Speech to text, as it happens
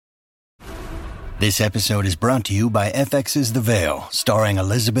This episode is brought to you by FX's The Veil, starring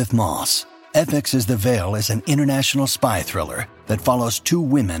Elizabeth Moss. FX's The Veil is an international spy thriller that follows two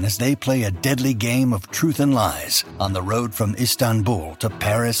women as they play a deadly game of truth and lies on the road from Istanbul to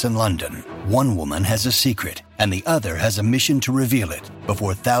Paris and London. One woman has a secret, and the other has a mission to reveal it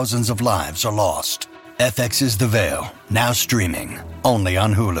before thousands of lives are lost. FX's The Veil, now streaming, only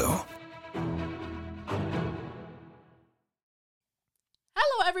on Hulu.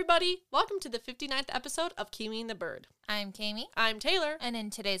 Hello, everybody. Welcome to the 59th episode of Kimi and the Bird. I'm Kami. I'm Taylor. And in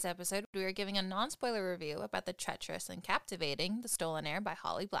today's episode, we are giving a non-spoiler review about the treacherous and captivating The Stolen Heir by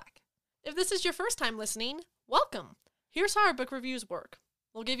Holly Black. If this is your first time listening, welcome. Here's how our book reviews work.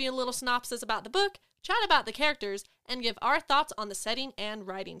 We'll give you a little synopsis about the book, chat about the characters, and give our thoughts on the setting and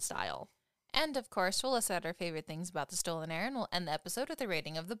writing style. And, of course, we'll list out our favorite things about The Stolen Heir, and we'll end the episode with a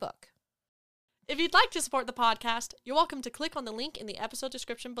rating of the book. If you'd like to support the podcast, you're welcome to click on the link in the episode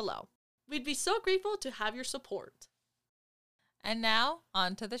description below. We'd be so grateful to have your support. And now,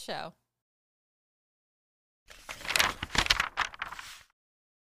 on to the show.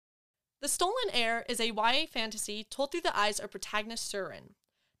 The Stolen Heir is a YA fantasy told through the eyes of protagonist Surin.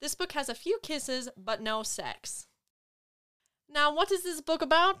 This book has a few kisses, but no sex. Now, what is this book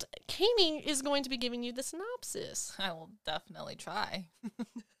about? Kami is going to be giving you the synopsis. I will definitely try.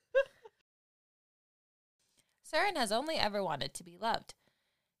 Surin has only ever wanted to be loved.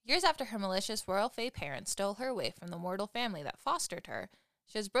 Years after her malicious royal fae parents stole her away from the mortal family that fostered her,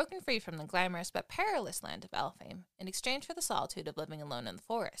 she has broken free from the glamorous but perilous land of Elfhame in exchange for the solitude of living alone in the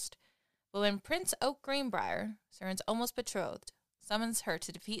forest. But when Prince Oak Greenbrier, Surin's almost betrothed, summons her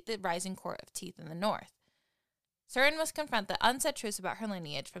to defeat the rising court of Teeth in the north, Surin must confront the unsaid truths about her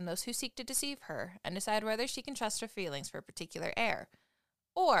lineage from those who seek to deceive her and decide whether she can trust her feelings for a particular heir,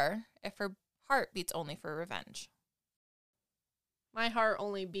 or if her heart beats only for revenge. My heart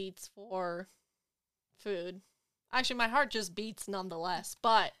only beats for food. Actually, my heart just beats nonetheless,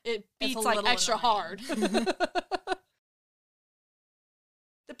 but it beats like extra hard. The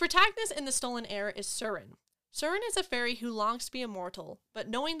protagonist in The Stolen Heir is Surin. Surin is a fairy who longs to be immortal, but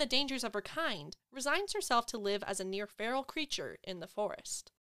knowing the dangers of her kind, resigns herself to live as a near-feral creature in the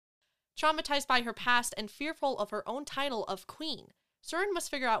forest. Traumatized by her past and fearful of her own title of queen, Surin must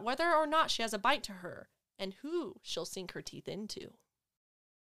figure out whether or not she has a bite to her, and who she'll sink her teeth into.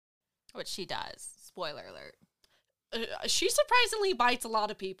 Which she does. Spoiler alert. She surprisingly bites a lot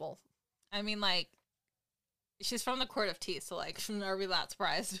of people. I mean, like, she's from the Court of Teeth, so, like, are we that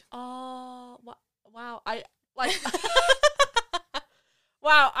surprised? Oh, wow.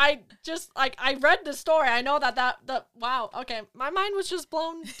 Wow, I just, like, I read the story. I know wow, okay. My mind was just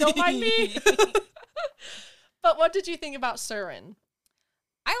blown. Don't mind me. But what did you think about Surin?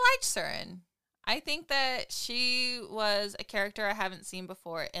 I liked Surin. I think that she was a character I haven't seen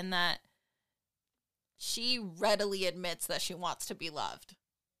before in that she readily admits that she wants to be loved.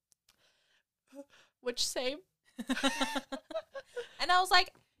 Which same. And I was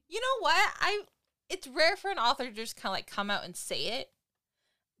like, you know what? It's rare for an author to just kind of like come out and say it,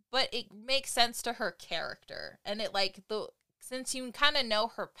 but it makes sense to her character. And it since you kind of know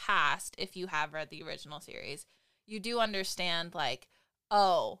her past, if you have read the original series, you do understand like,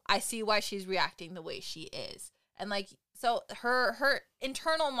 oh, I see why she's reacting the way she is. And, like, so her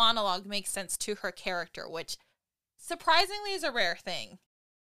internal monologue makes sense to her character, which surprisingly is a rare thing.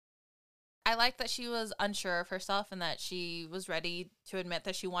 I like that she was unsure of herself and that she was ready to admit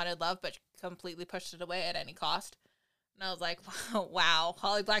that she wanted love, but completely pushed it away at any cost. And I was like, wow,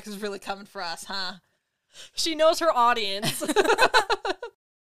 Holly Black is really coming for us, huh? She knows her audience.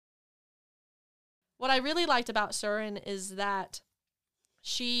 What I really liked about Surin is that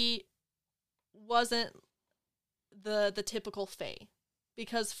she wasn't the typical fae,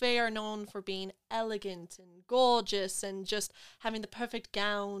 because fae are known for being elegant and gorgeous and just having the perfect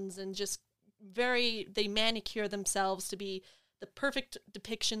gowns and just they manicure themselves to be the perfect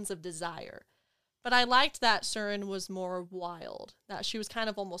depictions of desire. But I liked that Surin was more wild, that she was kind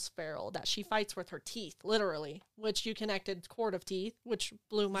of almost feral, that she fights with her teeth, literally, which you connected Court of Teeth, which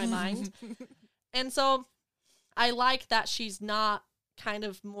blew my mind. And so I like that she's not kind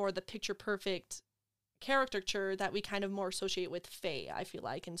of more the picture-perfect caricature that we kind of more associate with fae, I feel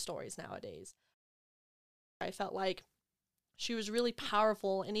like, in stories nowadays. I felt like she was really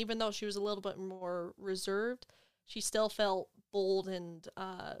powerful, and even though she was a little bit more reserved, she still felt bold and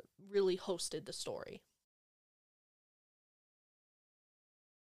really hosted the story.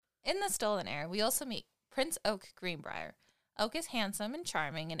 In The Stolen Heir, we also meet Prince Oak Greenbrier. Oak is handsome and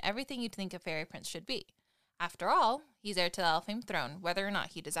charming and everything you'd think a fairy prince should be. After all, he's heir to the Elfhame throne, whether or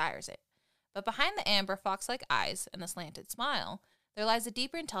not he desires it. But behind the amber fox-like eyes and the slanted smile, there lies a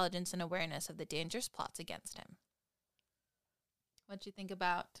deeper intelligence and awareness of the dangerous plots against him. What'd you think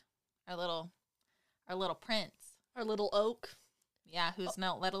about our little prince? Our little oak. Yeah, who's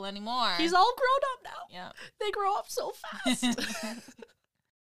not little anymore. He's all grown up now. Yeah. They grow up so fast.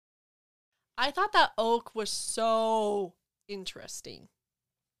 I thought that oak was so interesting.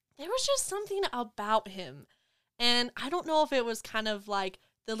 There was just something about him. And I don't know if it was kind of like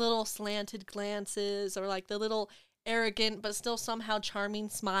the little slanted glances or like the little arrogant but still somehow charming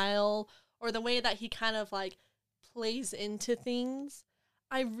smile or the way that he kind of like plays into things.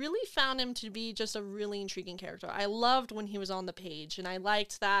 I really found him to be just a really intriguing character. I loved when he was on the page, and I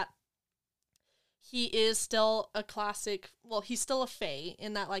liked that he is still a classic, well, he's still a fae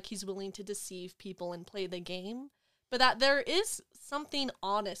in that like he's willing to deceive people and play the game, but that there is something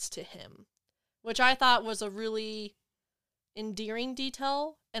honest to him, which I thought was a really endearing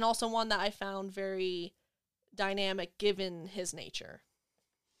detail and also one that I found very dynamic given his nature.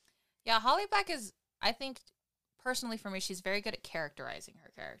 Yeah, Holly Black is, I think, personally for me, she's very good at characterizing her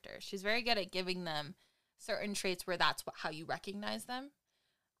characters. She's very good at giving them certain traits where that's how you recognize them.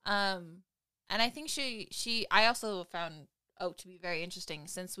 And I think I also found Oak to be very interesting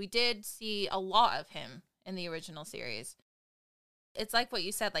since we did see a lot of him in the original series. It's like what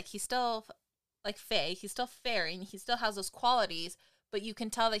you said, like he's still like fae, he's still fairy, and he still has those qualities, but you can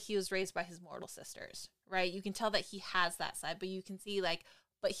tell that he was raised by his mortal sisters, right? You can tell that he has that side, but you can see like,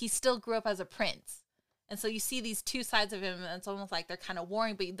 but he still grew up as a prince. And so you see these two sides of him, and it's almost like they're kind of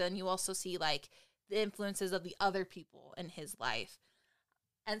warring, but then you also see like the influences of the other people in his life.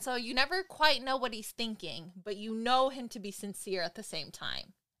 And so you never quite know what he's thinking, but you know him to be sincere at the same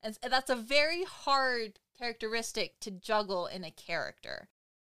time. And that's a very hard characteristic to juggle in a character.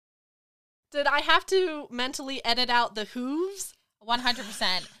 Did I have to mentally edit out the hooves?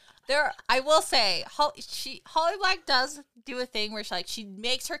 100%. I will say, Holly Black does do a thing where she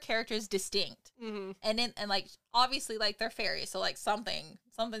makes her characters distinct, and like obviously like they're fairies, so like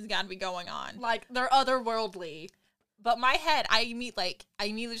something's got to be going on. Like they're otherworldly. But my head, I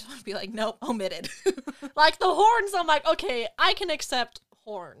immediately just want to be like, nope, omitted. Like the horns, I'm like, okay, I can accept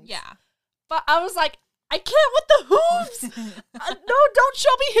horns. Yeah. But I was like, I can't with the hooves. No, don't show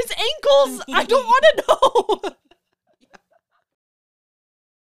me his ankles. I don't want to know.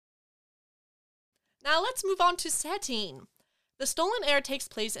 Now let's move on to setting. The Stolen Heir takes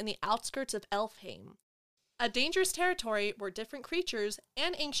place in the outskirts of Elfheim, a dangerous territory where different creatures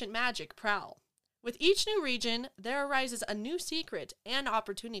and ancient magic prowl. With each new region, there arises a new secret and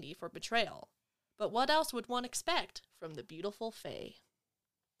opportunity for betrayal. But what else would one expect from the beautiful fae?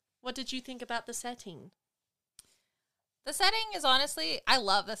 What did you think about the setting? The setting is honestly, I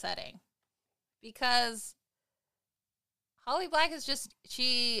love the setting. Because Holly Black is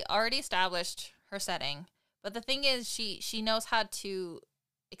she already established her setting. But the thing is, she knows how to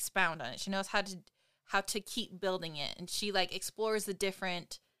expound on it. She knows how to keep building it. And she like explores the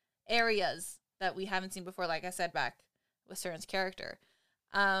different areas that we haven't seen before, like I said back with Surin's character.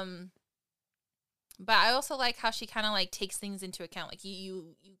 But I also like how she kind of like takes things into account. Like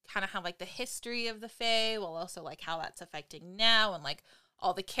you kind of have like the history of the Fae, while also like how that's affecting now and like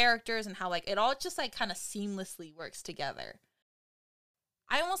all the characters and how like it all just like kind of seamlessly works together.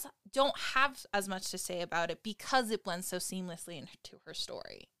 I almost don't have as much to say about it because it blends so seamlessly into her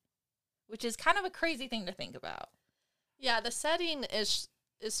story, which is kind of a crazy thing to think about. Yeah, the setting is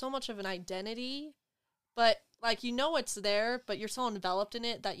so much of an identity, but like you know it's there, but you're so enveloped in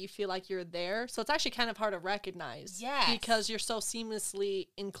it that you feel like you're there. So it's actually kind of hard to recognize. Yes. Because you're so seamlessly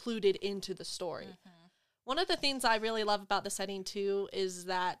included into the story. Mm-hmm. One of the things I really love about the setting too is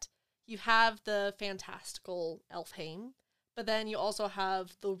that you have the fantastical Elfheim, but then you also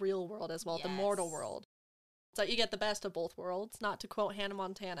have the real world as well, the mortal world. So you get the best of both worlds, not to quote Hannah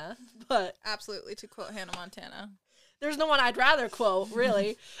Montana, but absolutely to quote Hannah Montana. There's no one I'd rather quote,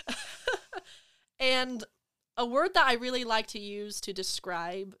 really. And a word that I really like to use to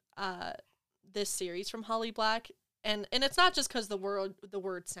describe this series from Holly Black, and it's not just because the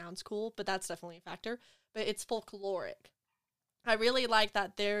word sounds cool, but that's definitely a factor, but it's folkloric. I really like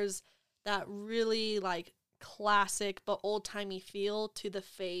that there's that really like classic but old-timey feel to the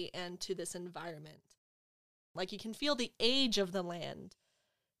Fae and to this environment. Like you can feel the age of the land,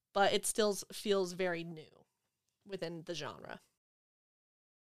 but it still feels very new within the genre.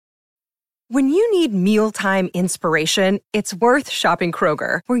 When you need mealtime inspiration, it's worth shopping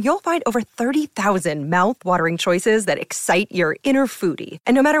Kroger, where you'll find over 30,000 mouth-watering choices that excite your inner foodie.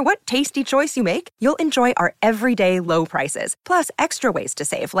 And no matter what tasty choice you make, you'll enjoy our everyday low prices, plus extra ways to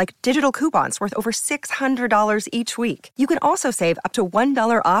save, like digital coupons worth over $600 each week. You can also save up to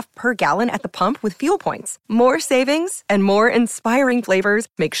 $1 off per gallon at the pump with fuel points. More savings and more inspiring flavors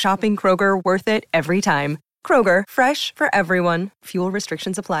make shopping Kroger worth it every time. Kroger, fresh for everyone. Fuel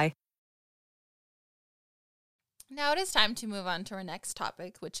restrictions apply. Now it is time to move on to our next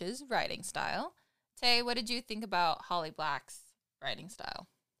topic, which is writing style. Tay, what did you think about Holly Black's writing style?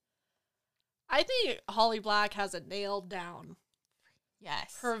 I think Holly Black has it nailed down.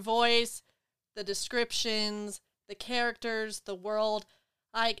 Yes. Her voice, the descriptions, the characters, the world,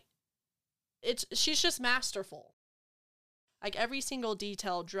 like, she's just masterful. Like, every single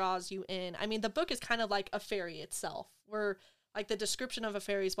detail draws you in. I mean, the book is kind of like a fairy itself, where, like, the description of a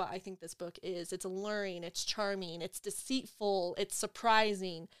fairy is what I think this book is. It's alluring, it's charming, it's deceitful, it's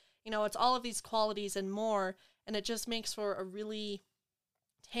surprising. You know, it's all of these qualities and more, and it just makes for a really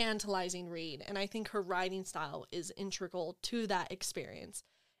tantalizing read. And I think her writing style is integral to that experience,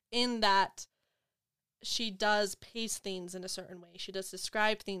 in that she does pace things in a certain way. She does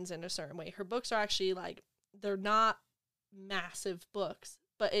describe things in a certain way. Her books are actually, like, they're not massive books,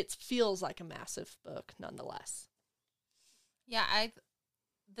 but it feels like a massive book nonetheless. Yeah,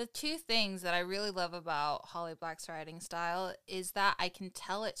 the two things that I really love about Holly Black's writing style is that I can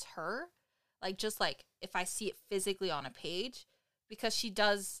tell it's her, like, just like if I see it physically on a page, because she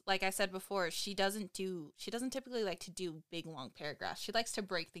does, like I said before, she doesn't typically like to do big long paragraphs. She likes to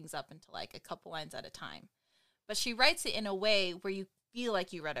break things up into like a couple lines at a time. But she writes it in a way where you feel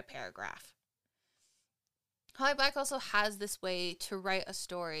like you read a paragraph. Holly Black also has this way to write a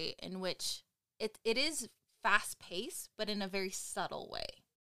story in which it is fast-paced, but in a very subtle way.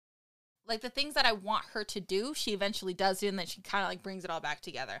 Like, the things that I want her to do, she eventually does it, and then she kind of, like, brings it all back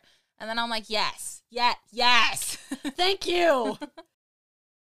together. And then I'm like, yes. Thank you.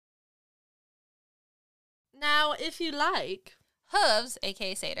 Now, if you like, hooves,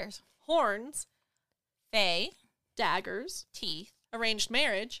 aka satyrs, horns, fae, daggers, teeth, arranged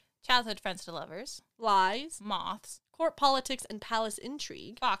marriage, childhood friends to lovers, lies, moths, court politics and palace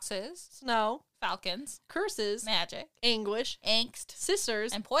intrigue, foxes, snow, falcons, curses, magic, anguish, angst,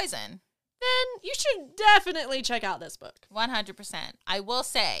 sisters, and poison, then you should definitely check out this book. 100%. I will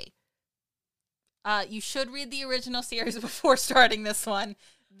say, you should read the original series before starting this one.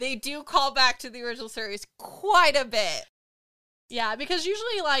 They do call back to the original series quite a bit. Yeah, because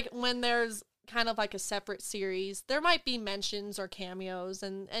usually, like, when there's kind of like a separate series, there might be mentions or cameos,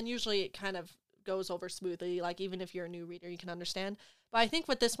 and usually it kind of goes over smoothly. Like, even if you're a new reader, you can understand. But I think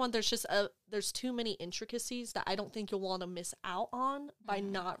with this one, there's too many intricacies that I don't think you'll want to miss out on by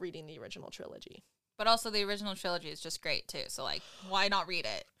not reading the original trilogy. But also, the original trilogy is just great too. So, like, why not read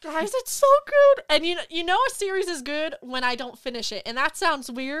it? Guys, it's so good. And you know a series is good when I don't finish it. And that sounds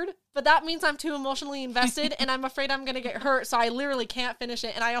weird, but that means I'm too emotionally invested and I'm afraid I'm going to get hurt. So I literally can't finish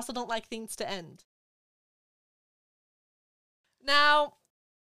it. And I also don't like things to end. Now,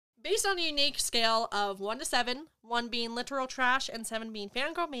 based on a unique scale of 1 to 7, 1 being literal trash and 7 being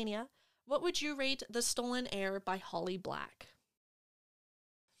fangirl mania, what would you rate The Stolen Heir by Holly Black?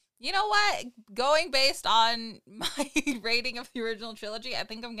 You know what? Going based on my rating of the original trilogy, I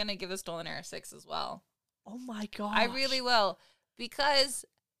think I'm going to give The Stolen Heir a 6 as well. Oh my gosh. I really will. Because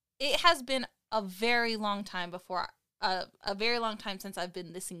it has been a very long time since I've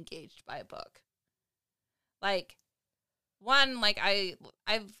been this engaged by a book. Like, one, like, I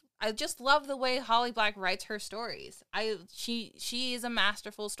just love the way Holly Black writes her stories. She is a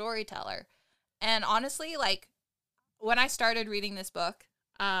masterful storyteller. And honestly, like, when I started reading this book,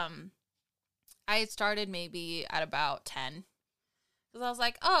 I had started maybe at about 10. Because I was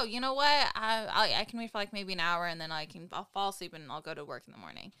like, oh, you know what? I can read for like maybe an hour and then I'll fall asleep and I'll go to work in the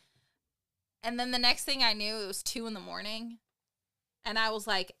morning. And then the next thing I knew, it was 2 a.m. And I was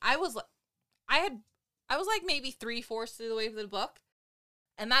like, I was like maybe 3/4 through the way through the book.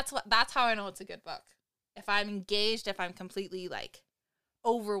 And that's how I know it's a good book. If I'm engaged, if I'm completely like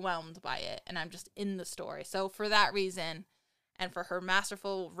overwhelmed by it and I'm just in the story. So for that reason, and for her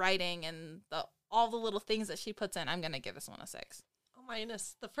masterful writing and all the little things that she puts in, I'm going to give this one a 6. Oh my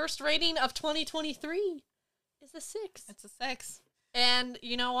goodness. The first rating of 2023 is a 6. It's a 6. And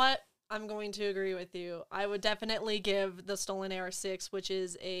you know what? I'm going to agree with you. I would definitely give The Stolen Heir a 6, which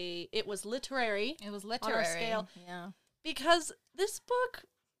is it was literary. It was literary. On our scale. Yeah. Because this book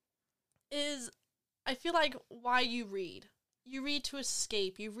is, I feel like, why you read. You read to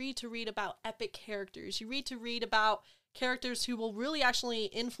escape. You read to read about epic characters. You read to read about characters who will really actually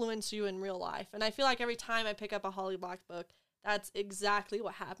influence you in real life. And I feel like every time I pick up a Holly Black book, that's exactly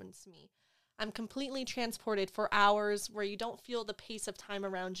what happens to me. I'm completely transported for hours where you don't feel the pace of time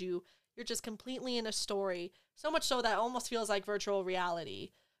around you. You're just completely in a story, so much so that it almost feels like virtual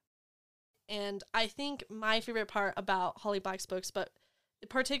reality. And I think my favorite part about Holly Black's books, but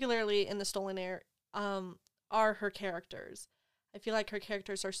particularly in The Stolen Heir, are her characters. I feel like her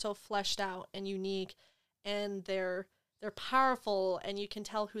characters are so fleshed out and unique, and they're powerful, and you can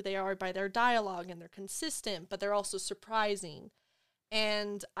tell who they are by their dialogue, and they're consistent, but they're also surprising.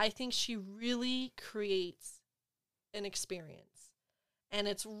 And I think she really creates an experience, and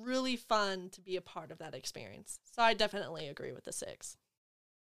it's really fun to be a part of that experience. So I definitely agree with the 6.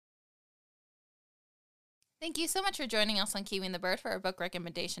 Thank you so much for joining us on Kiwi and the Bird for our book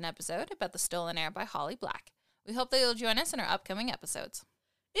recommendation episode about The Stolen Heir by Holly Black. We hope that you'll join us in our upcoming episodes.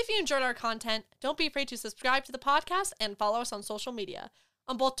 If you enjoyed our content, don't be afraid to subscribe to the podcast and follow us on social media.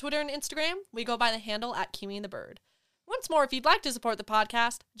 On both Twitter and Instagram, we go by the handle @Kiwi and the Bird. Once more, if you'd like to support the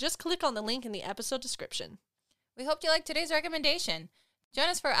podcast, just click on the link in the episode description. We hope you liked today's recommendation. Join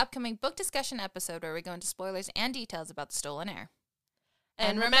us for our upcoming book discussion episode where we go into spoilers and details about The Stolen Heir.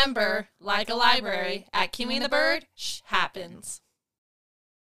 And remember, like a library, at Kiwi and the Bird, happens.